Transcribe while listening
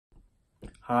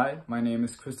Hi, my name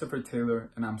is Christopher Taylor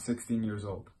and I'm 16 years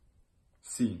old.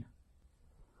 Scene.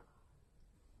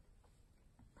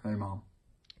 Hey, Mom.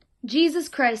 Jesus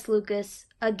Christ, Lucas.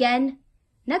 Again?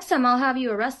 Next time I'll have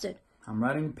you arrested. I'm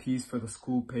writing a piece for the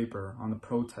school paper on the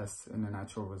protests in the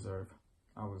natural reserve.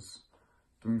 I was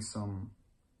doing some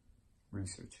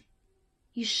research.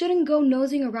 You shouldn't go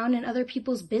nosing around in other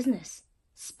people's business.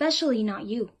 Especially not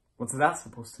you. What's that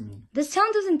supposed to mean? This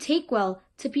town doesn't take well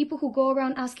to people who go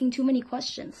around asking too many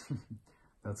questions.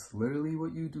 That's literally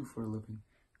what you do for a living.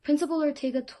 Principal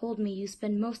Ortega told me you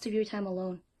spend most of your time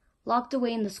alone, locked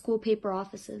away in the school paper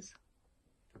offices.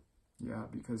 Yeah,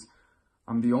 because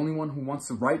I'm the only one who wants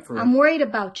to write for it. I'm worried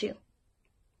about you.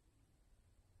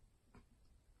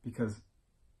 Because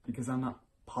I'm not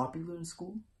popular in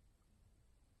school?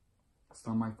 It's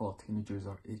not my fault teenagers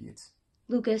are idiots.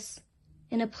 Lucas,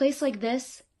 in a place like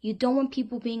this, you don't want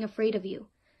people being afraid of you.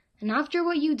 And after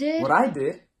what you did... What I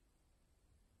did?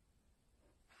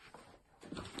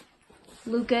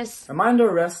 Lucas... Am I under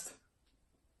arrest?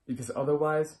 Because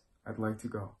otherwise, I'd like to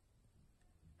go.